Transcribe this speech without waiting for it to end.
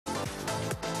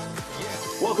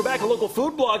Welcome back. A local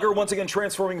food blogger once again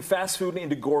transforming fast food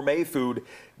into gourmet food.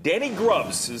 Danny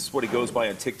Grubbs is what he goes by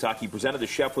on TikTok. He presented the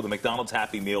chef with a McDonald's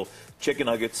Happy Meal, chicken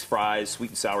nuggets, fries,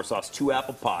 sweet and sour sauce, 2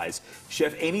 apple pies.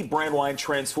 Chef Amy Brandwein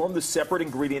transformed the separate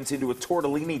ingredients into a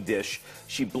tortellini dish.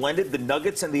 She blended the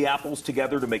nuggets and the apples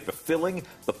together to make the filling.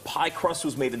 The pie crust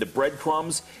was made into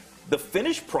breadcrumbs. The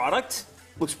finished product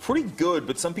looks pretty good,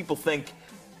 but some people think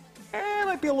it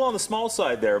might be a little on the small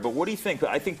side there, but what do you think?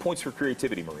 I think points for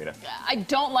creativity, Marina. I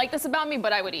don't like this about me,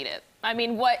 but I would eat it. I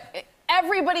mean,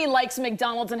 everybody likes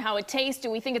McDonald's and how it tastes. Do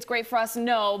we think it's great for us?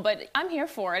 No, but I'm here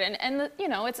for it. And you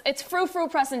know, it's frou-frou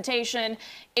presentation.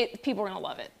 People are going to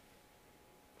love it.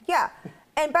 Yeah.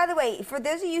 And by the way, for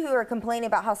those of you who are complaining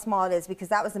about how small it is, because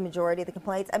that was the majority of the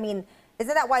complaints, I mean,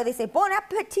 isn't that why they say bon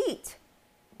appetit?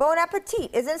 Bon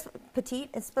appetit. Isn't it petite?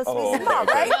 It's supposed to be small,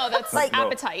 right? No, that's like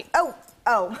appetite. Oh,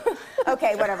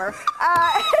 okay, whatever.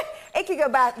 It could go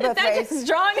back both ways. Is that just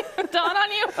drawing dawn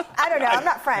on you? I don't know. I'm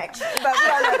not French, but we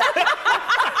all know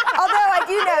that. Although I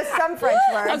do know some French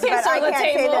words, okay, but I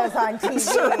can't say those on TV.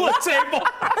 Sur la table.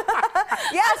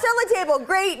 Yeah, Sur la table.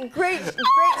 Great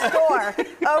store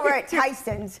over at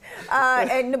Tyson's.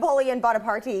 And Napoleon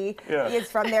Bonaparte is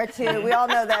from there too. We all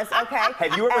know this, okay?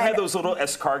 Have you ever had those little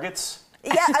escargots?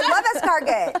 Yeah, I love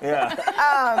escargot.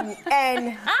 Yeah.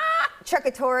 And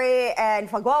charcuterie and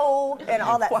fagot and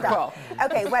all that stuff.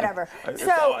 Okay, whatever.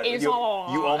 So you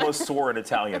almost swore in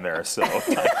Italian there, so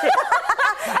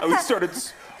we started.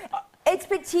 It's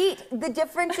petite. The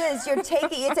difference is you're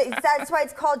taking that's why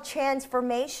it's called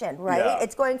transformation, right? Yeah.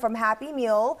 It's going from Happy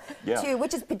Meal to,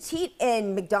 which is petite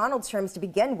in McDonald's terms to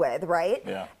begin with, right?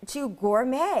 Yeah. To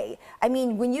gourmet. I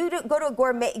mean, when you go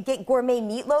to get gourmet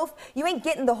meatloaf, you ain't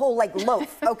getting the whole like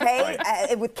loaf, okay?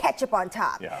 Right. With ketchup on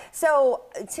top. Yeah. So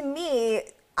to me,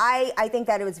 I think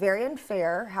that it was very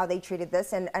unfair how they treated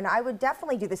this, and I would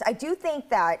definitely do this. I do think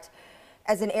that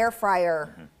as an air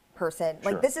fryer person,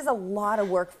 like this is a lot of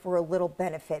work for a little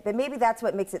benefit, but maybe that's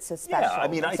what makes it so special. Yeah, I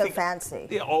mean, I so think, fancy.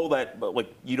 Yeah, all that, but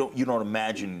like you don't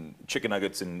imagine chicken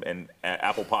nuggets and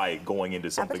apple pie going into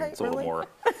something that's a little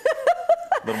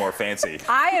more fancy.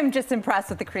 I am just impressed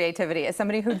with the creativity. As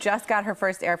somebody who just got her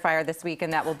first air fryer this week,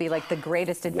 and that will be like the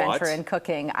greatest adventure in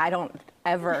cooking. I don't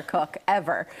ever cook,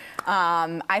 ever.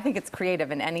 I think it's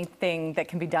creative, and anything that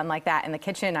can be done like that in the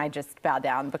kitchen, I just bow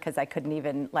down because I couldn't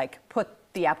even like put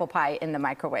the apple pie in the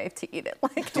microwave to eat it.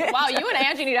 Like, wow, you and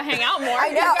Angie need to hang out more. I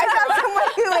know. I found someone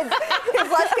who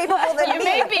is less capable than me. You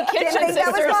may be kitchen Didn't think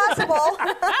sisters. That was possible.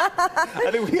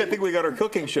 I think we got our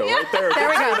cooking show right there. There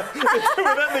we go. The two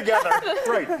of them together.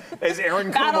 Right. As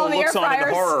Aaron Como looks on in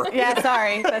horror. Yeah,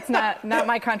 sorry. That's not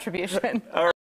my contribution. All right.